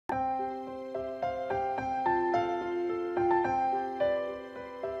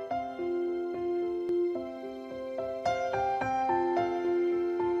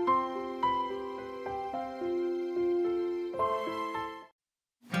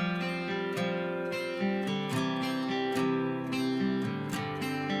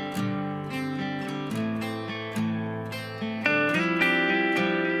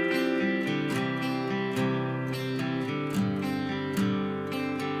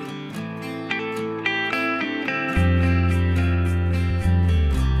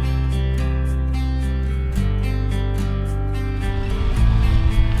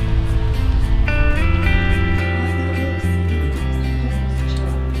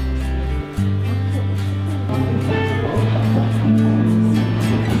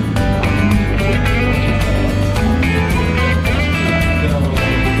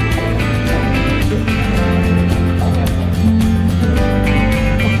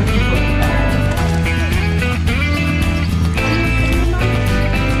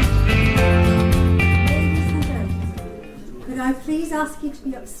ask you to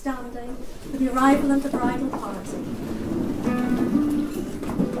be upstanding for the arrival of the bridal party.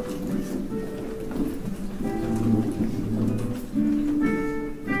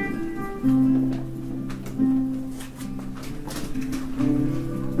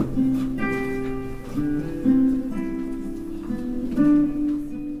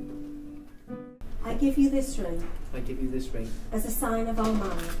 I give you this ring. I give you this ring. As a sign of our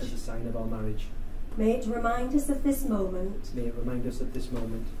marriage. As a sign of our marriage. May it remind us of this moment. May it remind us of this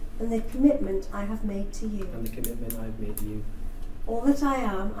moment. And the commitment I have made to you. And the commitment I have made to you. All that I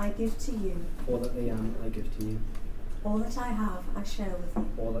am, I give to you. All that I am, I give to you. All that I have, I share with you.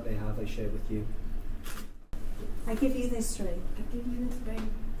 All that I have, I share with you. I give you this ring. I give you this ring.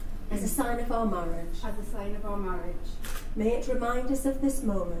 As a sign of our marriage. As a sign of our marriage. May it remind us of this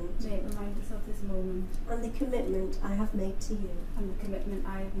moment. May it remind us of this moment. And the commitment I have made to you. And the commitment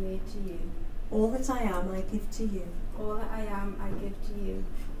I have made to you. All that I am, I give to you. All that I am, I give to you.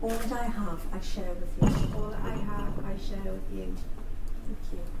 All that I have, I share with you. All that I have, I share with you. Thank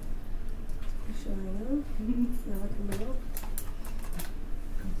you. Sure, I know. Now I can move.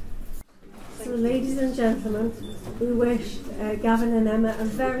 So, ladies and gentlemen, we wish Gavin and Emma a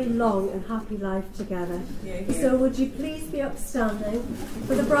very long and happy life together. So, would you please be upstanding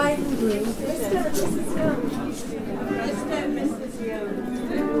for the bride and groom, Mr. and Mrs. Young? Mr. and Mrs.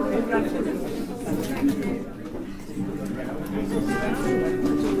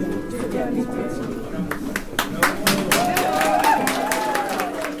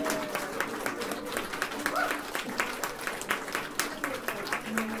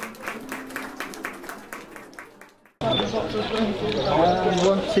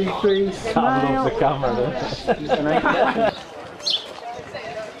 One, two, three, smile. The camera then.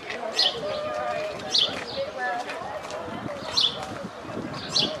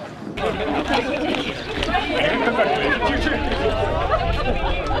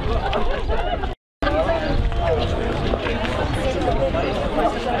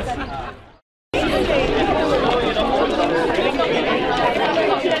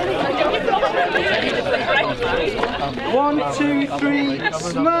 One, two, three,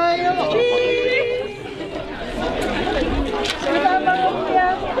 smile!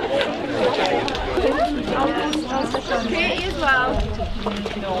 Katie as well.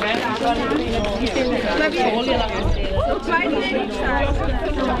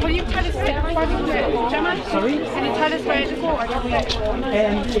 Will you tell us where Gemma? Sorry? Can you tell us where to go?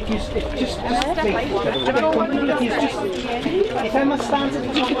 If Emma stands at the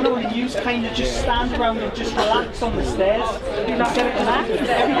top of the road, you kind of just stand around and just relax on the stairs. You're not going to relax?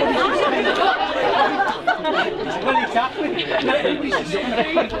 Everybody's just kind of... Well, exactly. Everybody's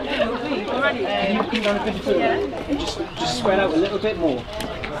just just spread out a little bit more.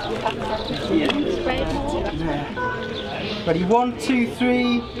 Yeah. Ready, 1, 2,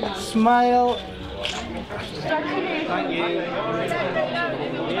 3, smile. Thank you.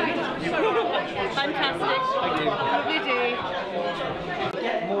 Fantastic. Lovely day.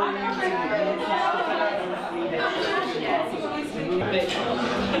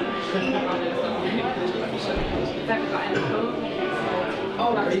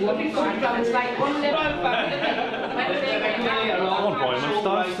 Oh, that's lovely. It's like one little One point, I'm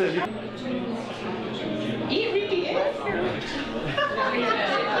starting. It really is.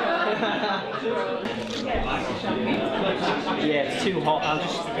 Yeah, it's too hot. I'll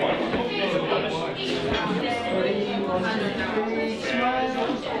just...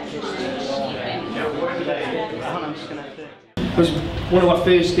 It was one of our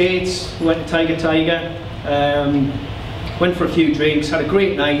first dates. We went to Tiger. Went for a few drinks, had a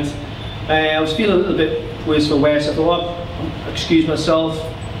great night. I was feeling a little bit worse for wear, so I thought, oh, excuse myself,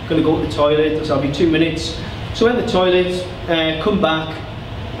 I'm going to go to the toilet, so I'll be 2 minutes. So I went to the toilet, come back,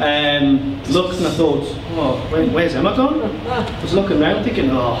 looked and I thought, oh, where's Emma gone? I was looking around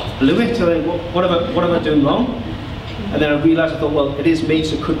thinking, oh, blew it, what have I done wrong? And then I realised, I thought, well, it is me,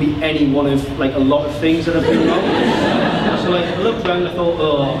 so it could be any one of like a lot of things that I've done wrong. So like, I looked around and I thought,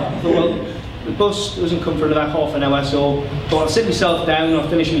 well, the bus doesn't come for another half an hour, so I'll sit myself down, I'll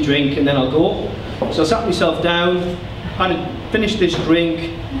finish my drink and then I'll go. So I sat myself down, had finished this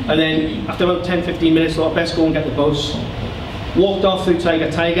drink, and then after about 10-15 minutes I thought I'd best go and get the bus. Walked off through Tiger,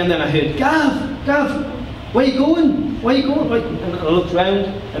 and then I heard, Gav, where you going? Where you going? And I looked round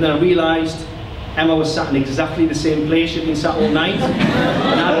and then I realised Emma was sat in exactly the same place she'd been sat all night,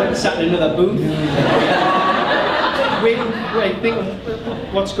 and I went and sat in another booth. Wait, think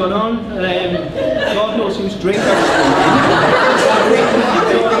what's going on? God knows whose drink I was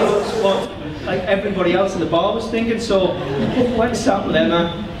drinking. What like everybody else in the bar was thinking. So I went and sat with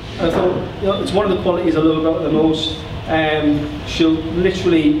Emma, and I thought, you know, it's one of the qualities I love about her the most. She'll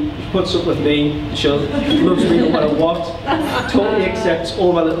literally puts up with me, she loves me no matter what, totally accepts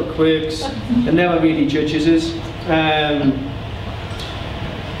all my little quirks and never really judges us.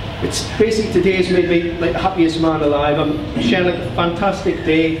 It's basically, today's made me like the happiest man alive. I'm sharing like a fantastic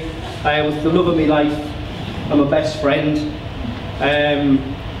day with the love of my life and my best friend.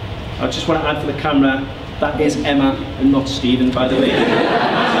 I just want to add for the camera, that is Emma and not Stephen, by the way.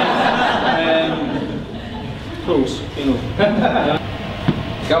 Close, you know.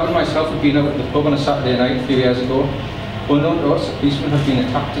 Gavin and myself had been out at the pub on a Saturday night a few years ago. Unknown to us, a policeman had been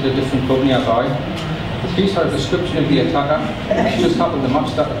attacked at a different pub nearby. The police had a description of the attacker. She just happened to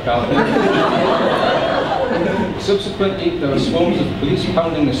match that of Gavin. Subsequently, there were swarms of police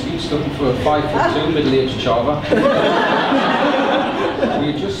pounding the streets looking for a 5'2" middle-aged charver.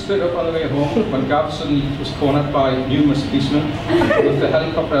 We had just stood up on the way home when Gav suddenly was cornered by numerous policemen. With the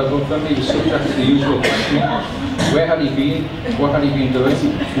helicopter above them, he was subject to the usual questioning. Where had he been? What had he been doing?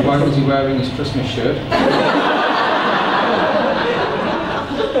 And why was he wearing his Christmas shirt?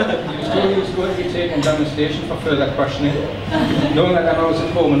 He was told he was going to be taken down the station for further questioning. Knowing that Emma was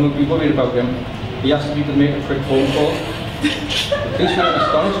at home and would be worried about him, he asked if he could make a quick phone call. The police were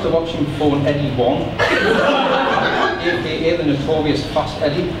astonished to watch him phone Eddie Wong, aka the notorious Fast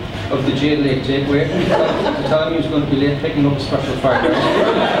Eddie of the Jade Lake Takeaway, to tell him he was going to be late picking up a special fried rice.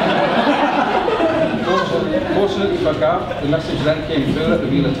 Fortunately for Gav, the message then came through that the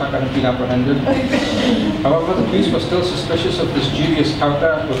real attacker had been apprehended. However, the police were still suspicious of this dubious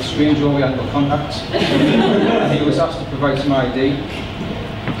character with strange oriental contacts, and he was asked to provide some ID.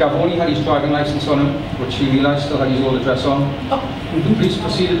 Gav only had his driving licence on him, which he realised still had his old address on. The police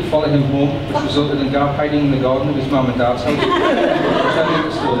proceeded to follow him home, which resulted in Gav hiding in the garden of his mum and dad's house, pretending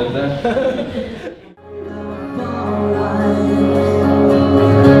to still live there.